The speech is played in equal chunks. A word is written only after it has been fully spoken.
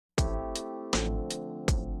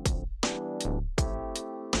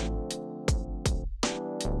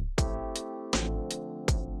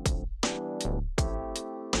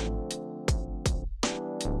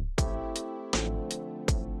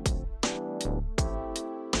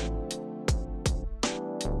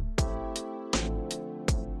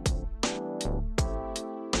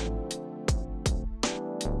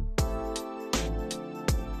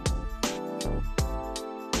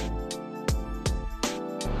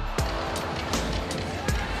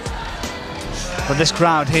But this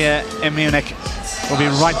crowd here in Munich will be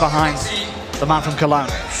right behind the man from Cologne.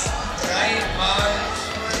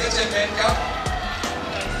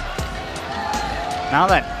 Now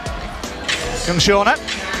then, young Shauna.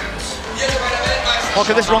 What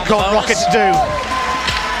can this run-called rocket do?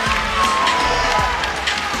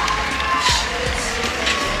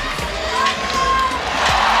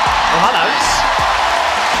 Oh, hello.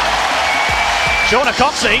 Shauna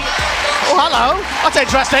Coxsey. Oh, hello. That's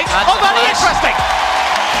interesting. Oh, very interesting.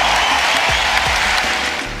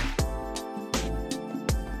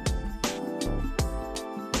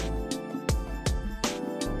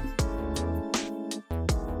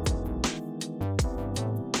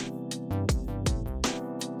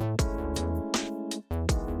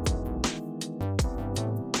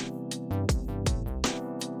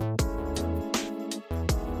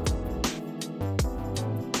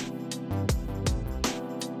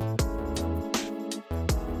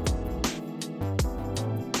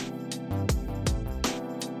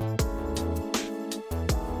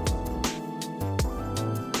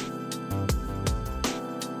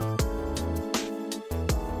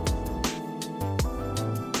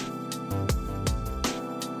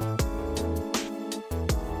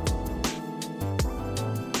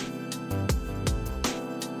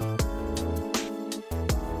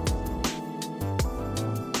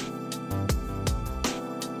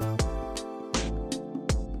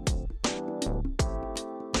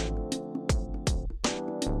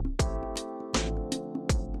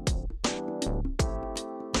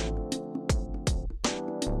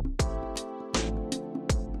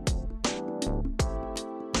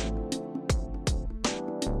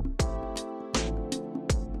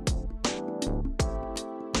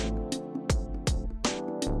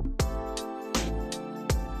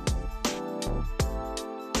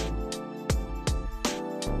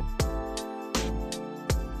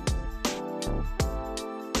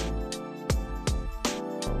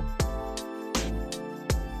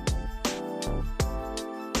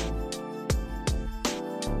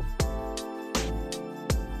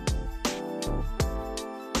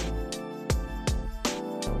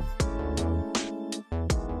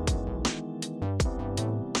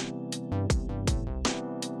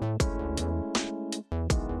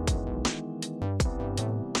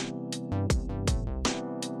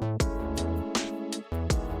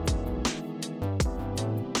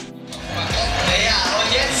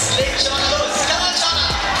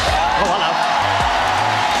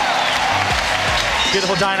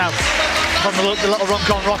 Beautiful dyno from the little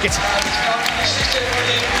run-con rocket.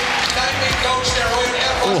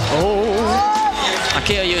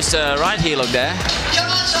 Akio used the right heel hook there.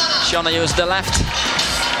 Shauna used the left,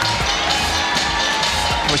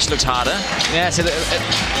 which looks harder. Yeah, so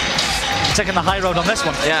taking the high road on this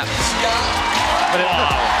one. Yeah.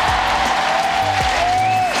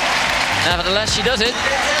 Nevertheless, she does it.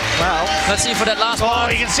 Well, let's see for that last one. Oh,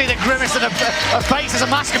 you can see the grimace of her face as a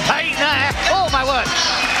mask of pain there. Oh, my word.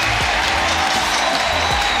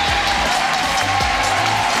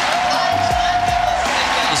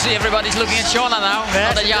 You see everybody's looking at Shauna now.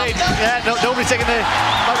 Yes, yeah, nobody's taking the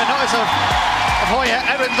notice of Hoya.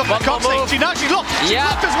 Everyone's looking at Coxsey. She looked. She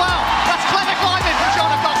looked as well. That's clever climbing from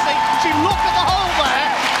Shauna Coxsey. She looked at the hole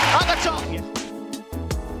there at the top.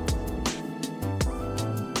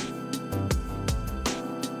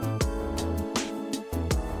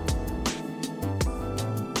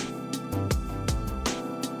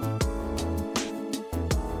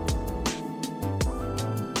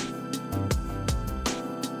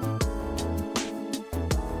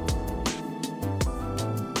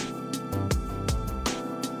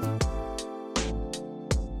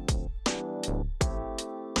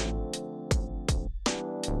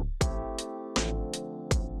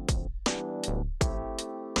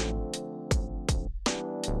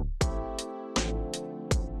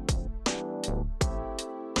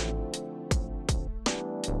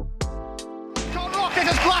 It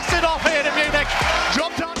has blasted off